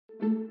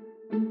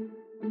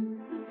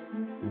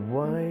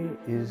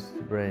is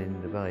the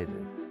brain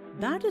divided?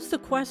 That is the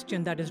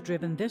question that has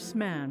driven this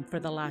man for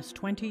the last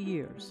 20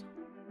 years.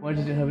 Why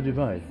does it have a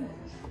divide?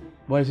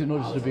 Why is it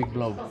not just a big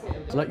blob?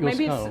 It's like your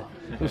skull.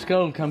 Your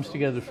skull comes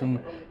together from,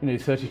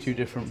 32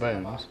 different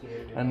bones,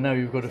 and now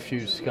you've got a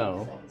fused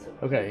skull.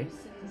 Okay,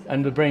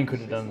 and the brain could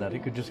have done that.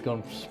 It could just have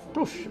gone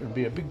splush and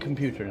be a big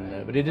computer in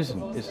there, but it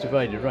isn't. It's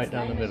divided right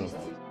down the middle.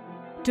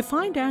 To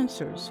find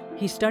answers,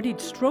 he studied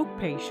stroke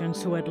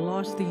patients who had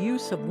lost the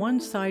use of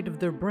one side of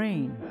their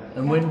brain.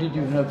 And when did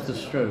you have the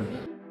stroke?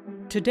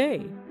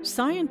 Today,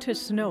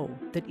 scientists know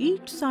that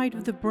each side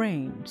of the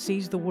brain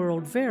sees the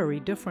world very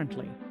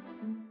differently.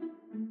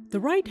 The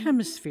right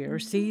hemisphere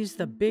sees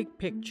the big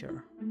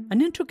picture,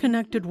 an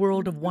interconnected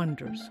world of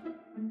wonders.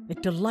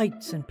 It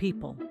delights in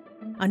people,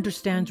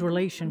 understands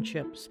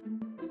relationships.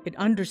 It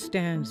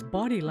understands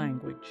body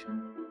language.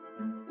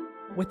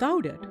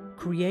 Without it,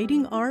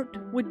 creating art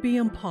would be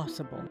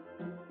impossible.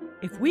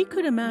 If we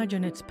could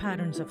imagine its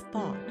patterns of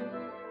thought,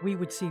 we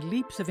would see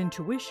leaps of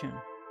intuition,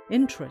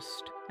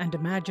 interest, and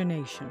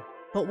imagination.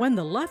 But when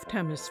the left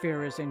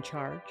hemisphere is in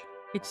charge,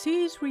 it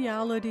sees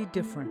reality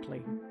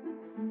differently.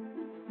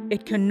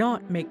 It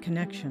cannot make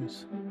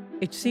connections.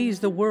 It sees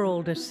the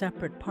world as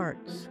separate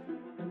parts.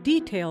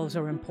 Details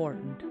are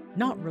important,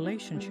 not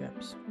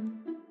relationships.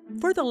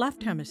 For the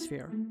left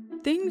hemisphere,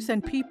 things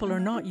and people are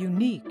not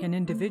unique and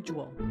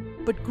individual,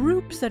 but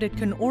groups that it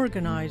can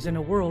organize in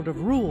a world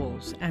of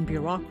rules and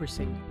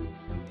bureaucracy.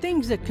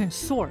 Things that can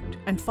sort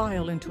and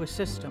file into a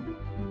system.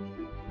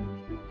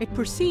 It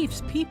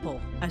perceives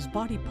people as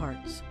body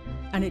parts,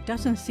 and it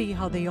doesn't see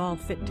how they all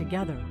fit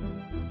together.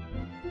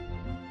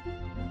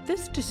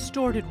 This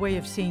distorted way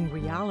of seeing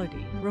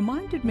reality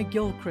reminded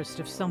McGilchrist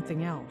of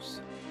something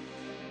else.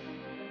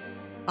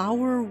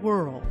 Our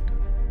world.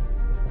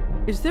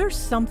 Is there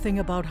something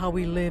about how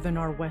we live in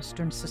our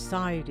Western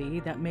society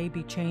that may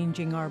be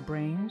changing our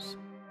brains?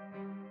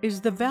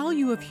 Is the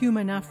value of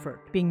human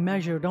effort being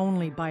measured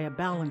only by a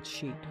balance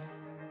sheet?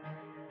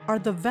 Are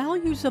the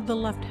values of the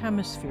left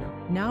hemisphere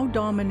now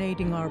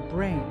dominating our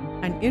brain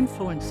and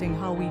influencing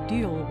how we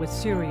deal with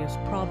serious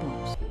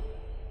problems?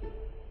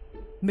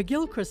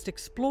 McGilchrist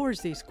explores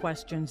these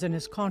questions in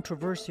his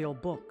controversial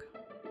book.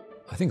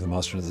 I think The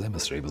Master and His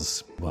Emissary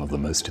was one of the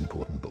most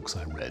important books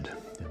I read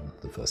in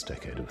the first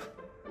decade of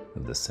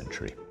this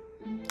century.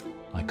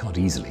 I can't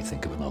easily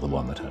think of another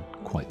one that had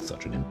quite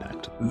such an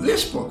impact.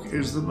 This book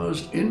is the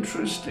most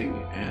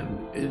interesting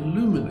and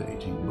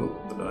illuminating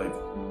book that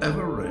I've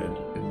ever read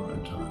in my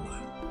entire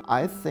life.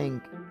 I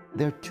think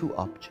there are two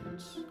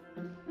options.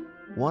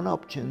 One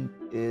option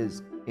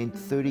is in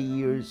 30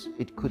 years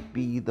it could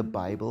be the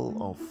Bible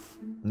of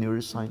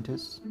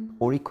neuroscientists,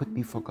 or it could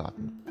be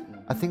forgotten.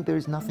 I think there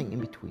is nothing in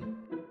between.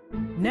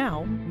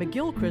 Now,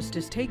 McGilchrist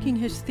is taking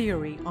his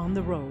theory on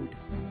the road.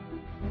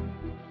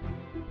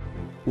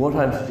 What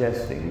I'm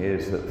suggesting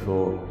is that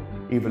for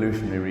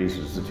evolutionary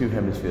reasons, the two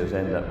hemispheres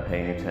end up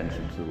paying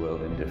attention to the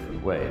world in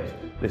different ways.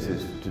 This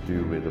is to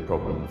do with the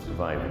problem of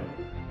survival.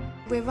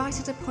 We're right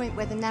at a point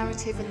where the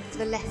narrative of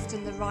the left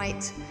and the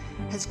right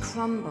has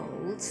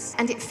crumbled,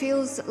 and it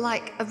feels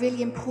like a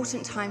really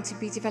important time to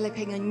be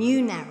developing a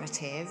new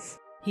narrative.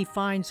 He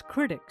finds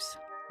critics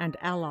and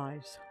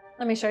allies.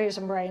 Let me show you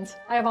some brains.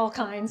 I have all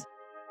kinds.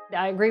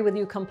 I agree with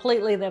you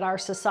completely that our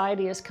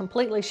society is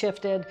completely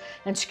shifted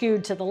and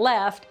skewed to the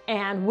left,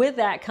 and with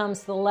that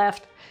comes the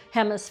left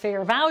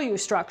hemisphere value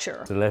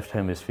structure. The left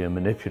hemisphere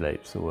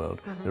manipulates the world.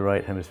 The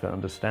right hemisphere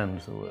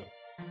understands the world.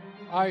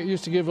 I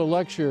used to give a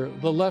lecture,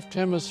 The Left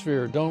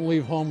Hemisphere, Don't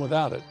Leave Home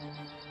Without It.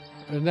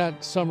 And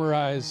that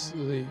summarized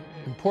the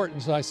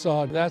importance I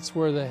saw. That's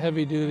where the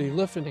heavy-duty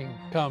lifting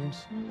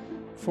comes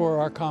for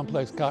our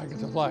complex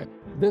cognitive life.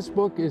 This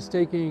book is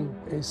taking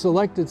a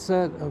selected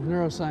set of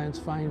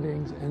neuroscience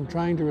findings and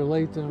trying to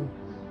relate them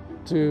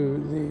to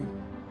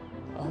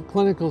the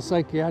clinical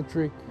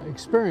psychiatric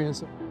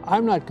experience.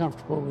 I'm not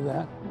comfortable with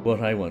that.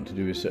 What I want to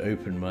do is to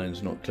open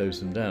minds, not close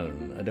them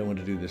down. I don't want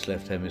to do this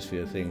left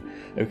hemisphere thing.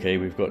 Okay,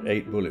 we've got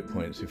 8 bullet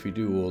points. If we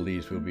do all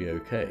these, we'll be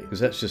okay. Because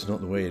that's just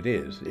not the way it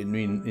is. It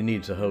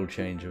needs a whole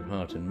change of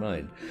heart and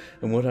mind.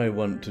 And what I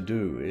want to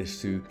do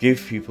is to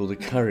give people the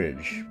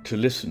courage to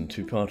listen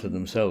to part of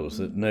themselves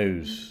that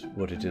knows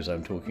what it is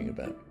I'm talking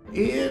about.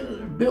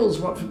 Iain builds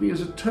what for me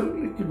is a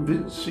totally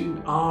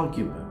convincing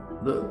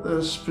argument that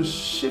the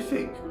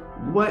specific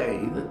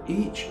way that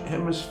each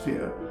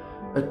hemisphere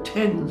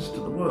attends to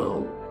the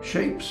world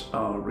shapes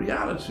our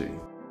reality.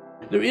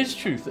 There is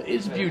truth, there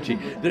is beauty,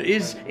 there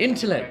is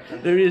intellect,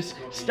 there is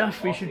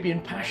stuff we should be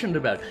impassioned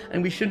about,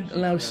 and we shouldn't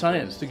allow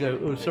science to go,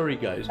 oh sorry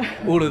guys,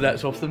 all of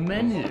that's off the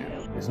menu.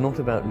 It's not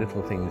about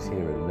little things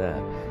here and there,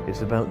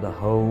 it's about the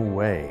whole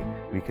way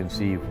we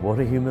conceive what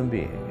a human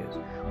being is,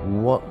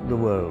 what the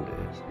world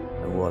is,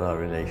 and what our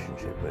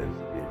relationship with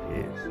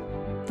it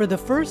is. For the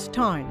first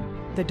time,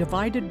 the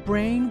divided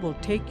brain will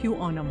take you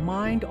on a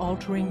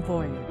mind-altering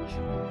voyage.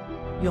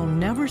 You'll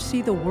never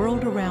see the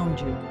world around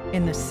you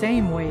in the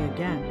same way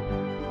again.